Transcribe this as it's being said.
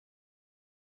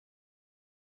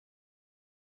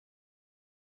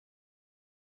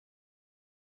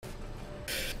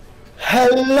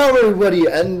Hello everybody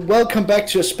and welcome back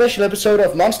to a special episode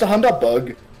of Monster Hunter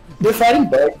Bug. We're fighting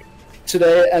Bug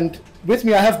today and with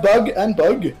me I have Bug and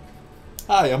Bug.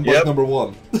 Hi, I'm Bug number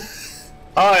 1.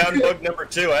 Hi, I'm Bug number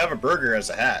 2. I have a burger as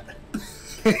a hat.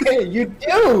 You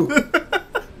do!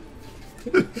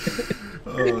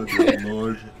 Oh dear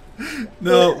lord.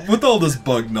 No, with all this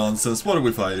Bug nonsense, what are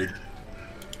we fighting?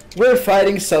 We're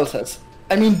fighting Seltas.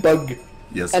 I mean Bug.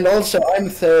 Yes. And also I'm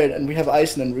Therid and we have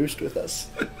Aisen and Roost with us.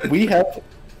 We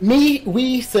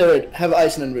Therid have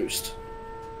Aisen and Roost.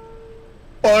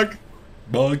 Bug.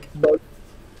 Bug. Bug.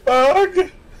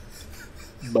 Bug.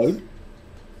 Bug.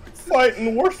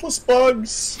 Fighting worthless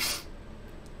bugs.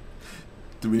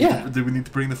 Do we need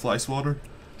to bring the fly swatter?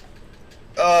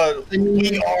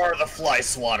 We are the fly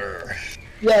swatter.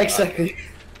 Yeah, exactly.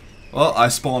 Well, I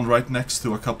spawned right next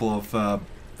to a couple of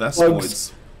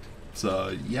Vestoids.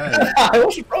 So, yeah. I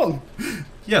wasn't wrong.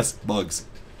 Yes, bugs.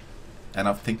 And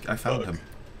I think I found him.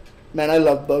 Man, I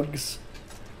love bugs.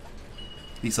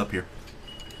 He's up here.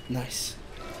 Nice.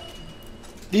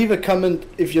 Leave a comment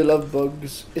if you love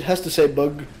bugs. It has to say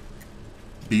bug.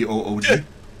 B-O-O-G.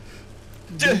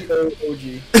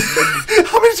 B-O-O-G.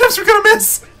 How many times are we gonna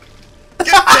miss? Get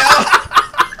down!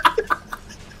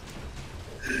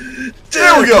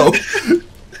 There we go!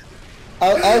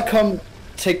 I'll come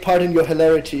take part in your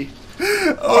hilarity.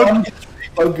 Oh,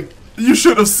 Bug. you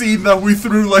should have seen that we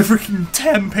threw like freaking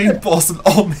 10 paintballs and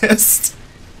all missed.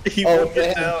 He won't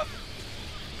get down.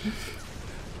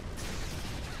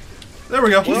 There we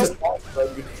go. Well,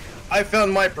 I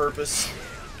found my purpose.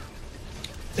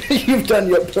 You've done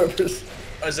your purpose.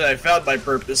 I said I found my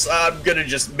purpose. I'm gonna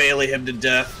just melee him to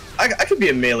death. I could be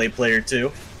a melee player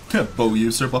too. Bow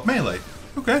user, but melee.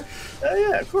 Okay.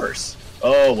 Yeah, of course.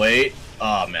 Oh, wait.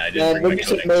 Oh, man, I didn't And bring when my you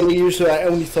said coding. melee user, I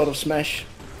only thought of Smash.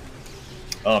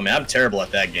 Oh, man, I'm terrible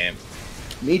at that game.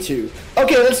 Me too.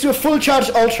 Okay, let's do a full charge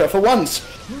ultra for once.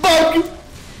 Bug!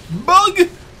 Bug!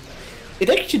 It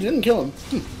actually didn't kill him.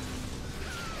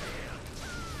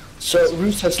 So,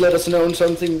 Roost has let us know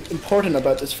something important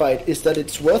about this fight, is that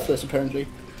it's worthless, apparently.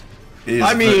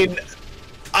 I mean,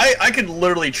 I could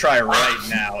literally try right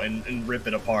now and rip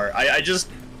it apart. I just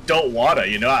don't wanna,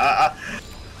 you know? I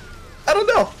don't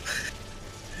know.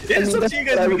 It's up to you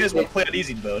guys if you guys want to play on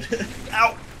easy mode.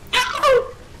 Ow!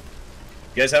 Ow!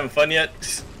 You guys having fun yet?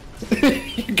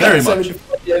 Very much.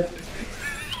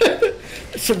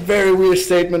 It's a very weird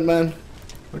statement, man.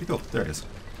 Where'd he go? There he is.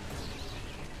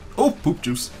 Oh, poop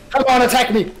juice. Come on,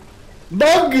 attack me!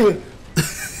 Bug!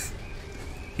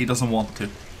 He doesn't want to.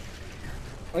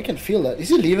 I can feel that. Is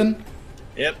he leaving?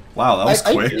 Yep. Wow, that was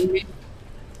quick. I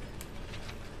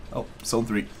Oh, zone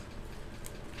 3.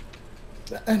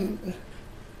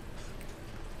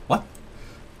 What?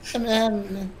 I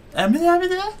mean,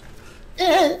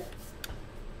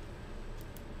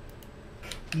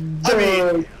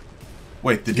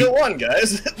 Wait, did he? go on,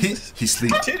 guys. He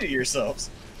sleep. Continue yourselves.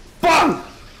 BAM!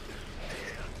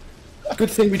 Good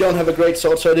thing we don't have a great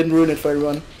sword, so I didn't ruin it for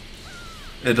everyone.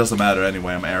 It doesn't matter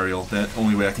anyway. I'm aerial. The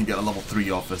only way I can get a level 3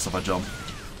 off is if I jump.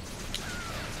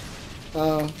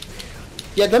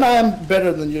 Yeah, then I am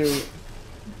better than you.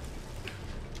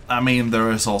 I mean,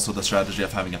 there is also the strategy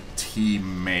of having a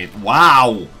teammate.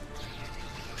 Wow.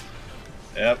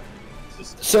 Yep.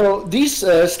 So these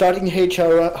starting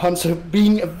HR hunts are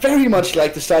being very much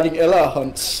like the starting LR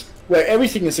hunts, where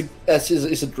everything is a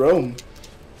drone.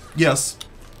 Yes.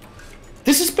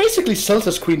 This is basically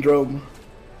Seltas Queen Drone.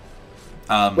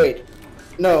 Wait,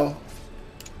 no.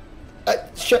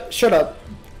 Shut up.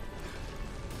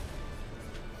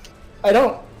 I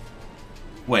don't.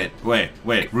 Wait,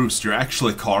 Roost, you're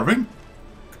actually carving?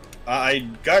 I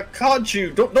got caught you.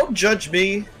 Don't judge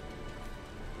me.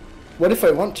 What if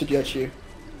I want to judge you?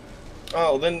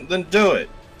 Oh, then do it.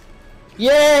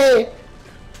 Yay!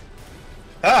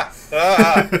 Ha!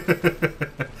 Ah!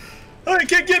 Oh, you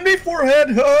can't get me,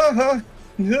 forehead! Ha ha!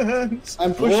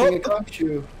 I'm pushing a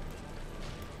conchu.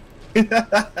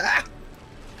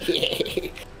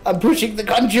 I'm pushing the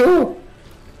conchu!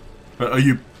 Are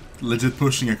you legit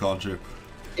pushing a conjure?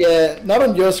 Yeah, not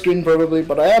on your screen probably,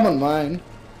 but I am on mine.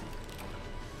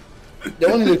 It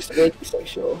only looks very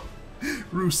sexual.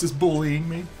 Roost is bullying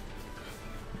me.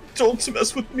 Don't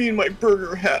mess with me in my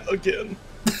burger hat again.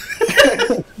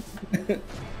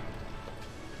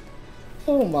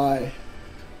 Oh my.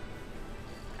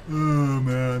 Oh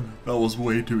man, that was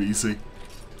way too easy.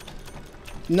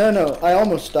 No, I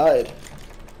almost died.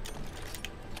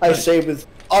 I say with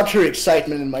utter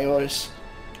excitement in my voice.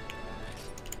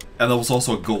 And there was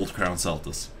also a gold crown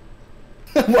Seltas.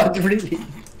 What, really?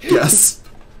 Yes.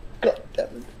 God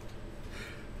damn it.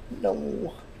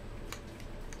 No.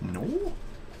 No?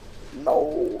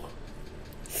 No.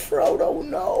 Frodo,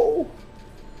 no.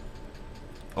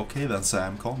 Okay then,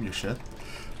 Sam, calm your shit.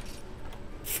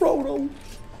 Frodo.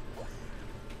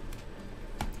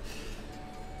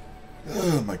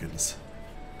 Oh my goodness.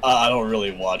 I don't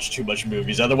really watch too much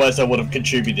movies, otherwise I would have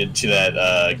contributed to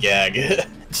that gag.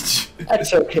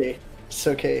 That's okay. It's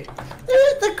okay.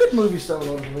 They're good movies, though,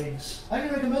 Lord of the Rings. I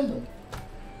can recommend them.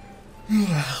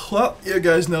 Well, you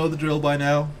guys know the drill by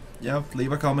now. Yeah,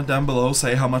 leave a comment down below,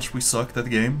 say how much we sucked at the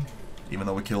game, even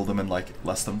though we killed them in like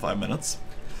less than 5 minutes.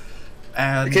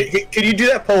 And Can you do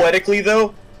that poetically,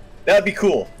 though? That'd be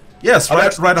cool. yes,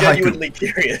 write a haiku. Genuinely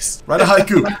curious. Write a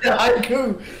haiku.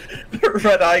 Haiku.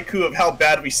 Write a haiku of how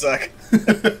bad we suck. Do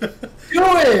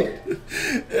it.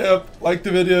 Yeah, like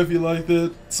the video if you liked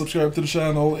it, subscribe to the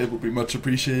channel, it would be much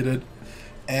appreciated.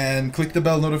 And click the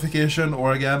bell notification,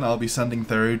 or again, I'll be sending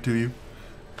Therid to you.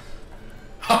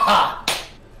 Haha.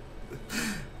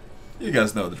 You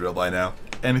guys know the drill by now.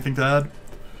 Anything to add?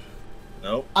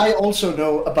 Nope. I also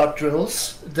know about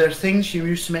drills. They're things you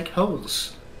use to make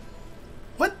holes.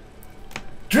 What?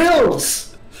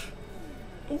 Drills!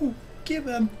 Okay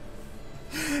then.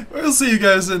 We'll see you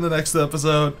guys in the next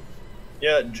episode.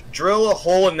 Yeah, drill a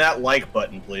hole in that like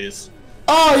button, please.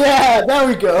 Oh yeah, there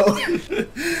we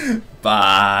go.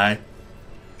 Bye.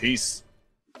 Peace.